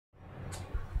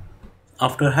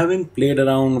After having played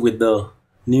around with the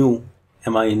new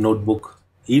MI Notebook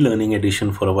e-learning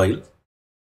edition for a while,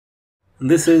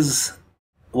 this is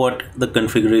what the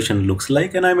configuration looks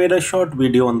like, and I made a short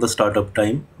video on the startup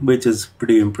time, which is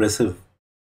pretty impressive.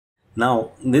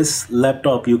 Now, this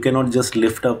laptop, you cannot just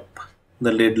lift up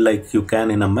the lid like you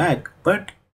can in a Mac,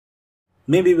 but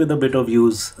maybe with a bit of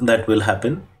use that will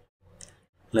happen.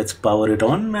 Let's power it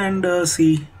on and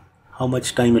see how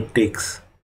much time it takes.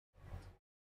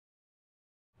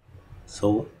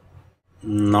 So,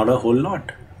 not a whole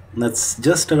lot. That's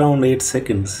just around 8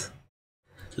 seconds.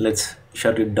 Let's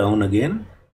shut it down again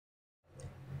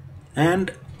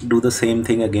and do the same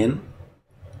thing again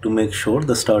to make sure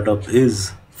the startup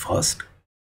is fast.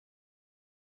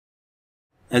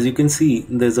 As you can see,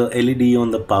 there's a LED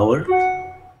on the power,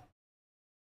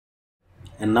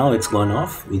 and now it's gone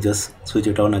off. We just switch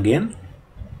it on again,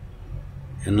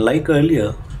 and like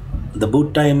earlier, the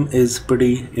boot time is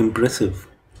pretty impressive.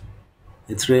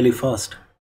 It's really fast.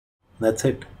 That's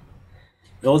it.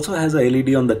 It also has a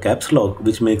LED on the caps lock,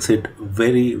 which makes it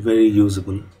very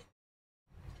usable.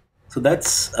 So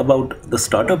that's about the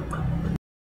startup.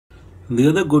 The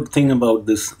other good thing about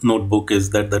this notebook is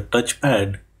that the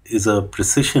touchpad is a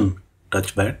precision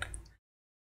touchpad,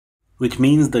 which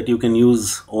means that you can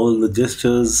use all the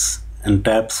gestures and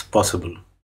taps possible.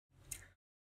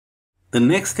 The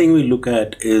next thing we look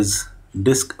at is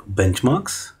disk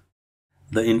benchmarks.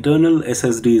 The internal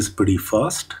SSD is pretty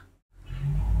fast,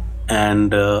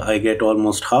 and I get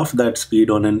almost half that speed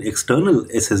on an external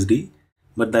SSD,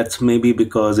 but that's maybe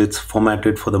because it's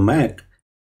formatted for the Mac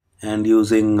and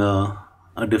using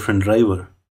a different driver.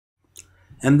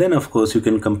 And then of course you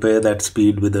can compare that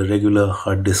speed with a regular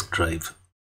hard disk drive.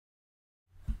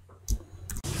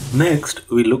 Next,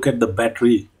 we look at the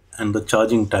battery and the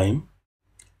charging time.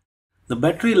 The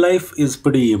battery life is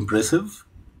pretty impressive,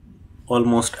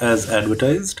 almost as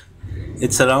advertised.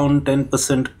 It's around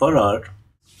 10% per hour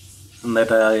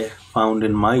that I found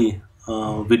in my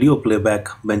video playback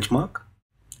benchmark.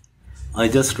 I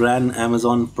just ran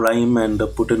Amazon Prime and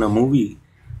put in a movie,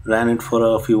 ran it for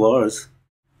a few hours,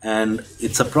 and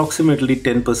it's approximately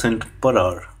 10% per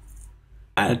hour.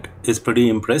 That is pretty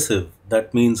impressive.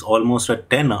 That means almost a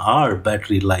 10-hour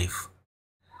battery life.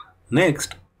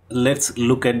 Next, let's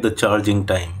look at the charging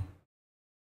time.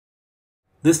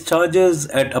 This charges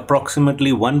at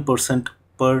approximately 1%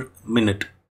 per minute,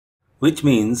 which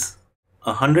means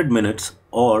 100 minutes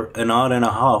or an hour and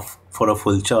a half for a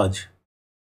full charge.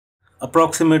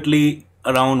 Approximately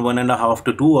around 1.5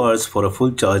 to 2 hours for a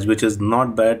full charge, which is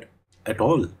not bad at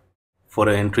all for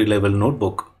an entry-level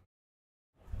notebook.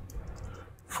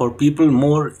 For people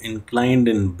more inclined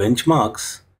in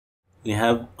benchmarks, we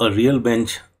have a real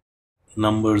bench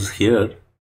numbers here,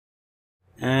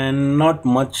 and not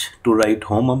much to write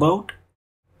home about,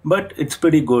 but it's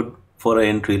pretty good for an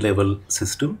entry-level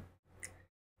system.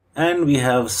 And we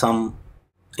have some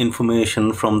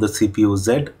information from the CPU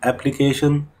Z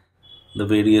application, the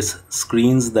various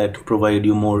screens that provide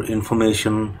you more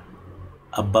information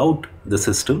about the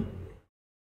system.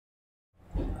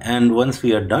 And once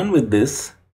we are done with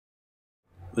this,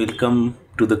 we'll come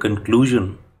to the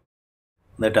conclusion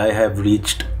that I have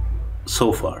reached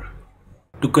so far.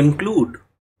 To conclude,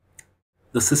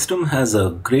 the system has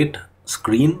a great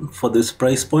screen for this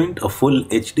price point, a full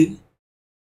HD,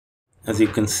 as you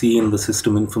can see in the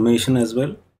system information as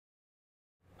well.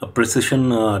 A precision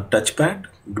touchpad,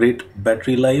 great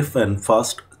battery life and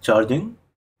fast charging.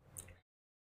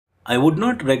 I would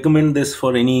not recommend this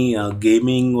for any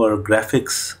gaming or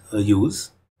graphics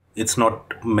use. It's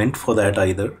not meant for that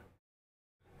either.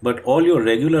 But all your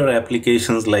regular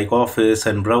applications like Office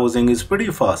and browsing is pretty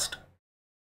fast.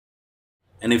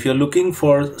 And if you're looking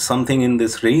for something in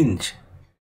this range,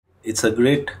 it's a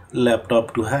great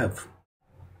laptop to have.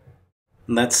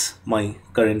 That's my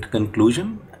current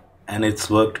conclusion, and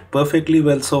it's worked perfectly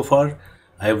well so far.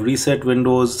 I've reset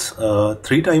Windows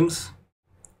 3 times,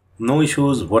 no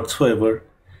issues whatsoever,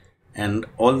 and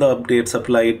all the updates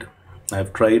applied.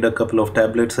 I've tried a couple of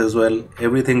tablets as well.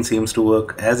 Everything seems to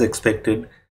work as expected,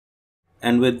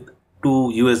 and with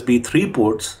two USB 3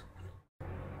 ports,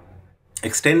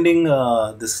 extending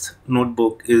this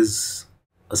notebook is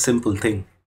a simple thing.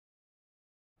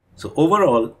 So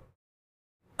overall,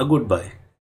 a good buy.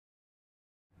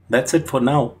 That's it for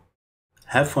now.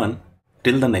 Have fun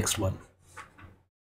till the next one.